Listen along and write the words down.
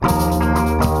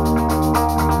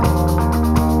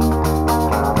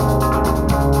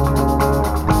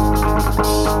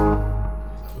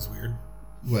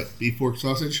beef pork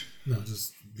sausage? No,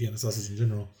 just Vienna sausage in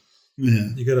general. Yeah.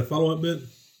 You got a follow-up bit?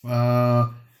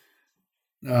 I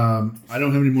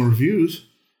don't have any more reviews.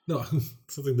 No,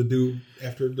 something to do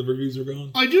after the reviews are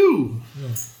gone? I do. No.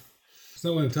 It's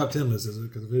not on the top 10 list, is it?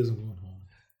 Because if it is, I'm going home.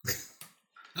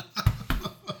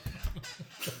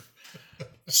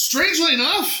 Strangely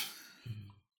enough,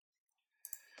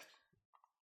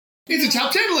 it's a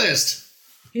top 10 list.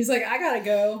 He's like, I gotta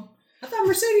go. I thought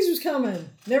Mercedes was coming.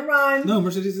 Never mind. No,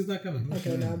 Mercedes is not coming.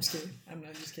 Okay, no, I'm just kidding. I'm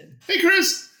not just kidding. Hey,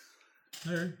 Chris.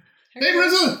 Hey, Hey,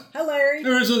 Marissa. Hi, Larry. Hey,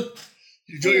 Marissa.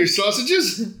 You enjoy your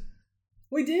sausages?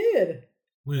 We did.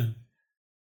 When?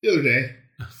 The other day.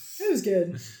 It was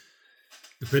good.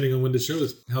 Depending on when the show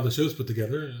is, how the show's put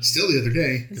together. Still the other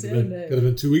day. It's Could the have other day.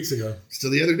 been 2 weeks ago. Still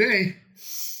the other day.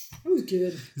 It was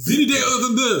good. Is any day other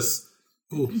than this?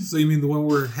 Oh, so you mean the one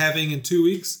we're having in 2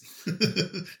 weeks?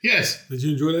 Yes. Did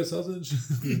you enjoy that sausage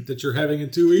that you're having in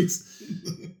 2 weeks?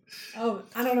 Oh,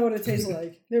 I don't know what it tastes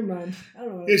like. Never mind. I don't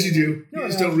know. What Yes, it you tastes do. like. You No,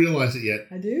 just I don't realize it yet.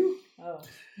 I do? Oh,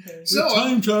 okay. So, We're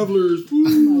time travelers. Oh,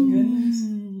 my goodness.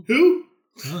 who?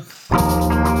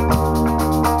 Huh?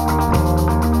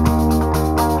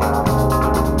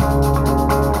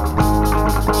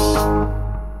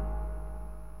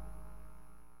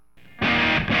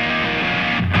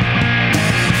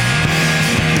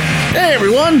 Hey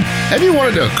everyone! Have you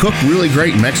wanted to cook really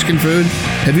great Mexican food?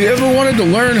 Have you ever wanted to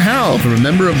learn how from a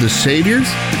member of the Saviors?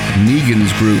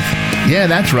 Negan's group. Yeah,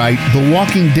 that's right, The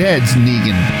Walking Dead's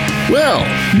Negan. Well,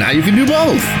 now you can do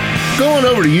both. Go on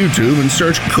over to YouTube and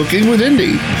search Cooking with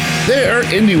Indy. There,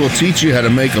 Indy will teach you how to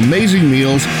make amazing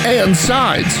meals and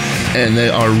sides, and they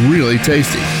are really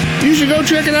tasty. You should go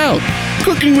check it out.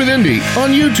 Cooking with Indy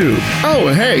on YouTube. Oh,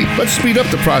 and hey, let's speed up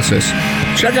the process.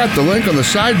 Check out the link on the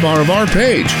sidebar of our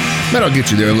page. That'll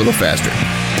get you there a little faster.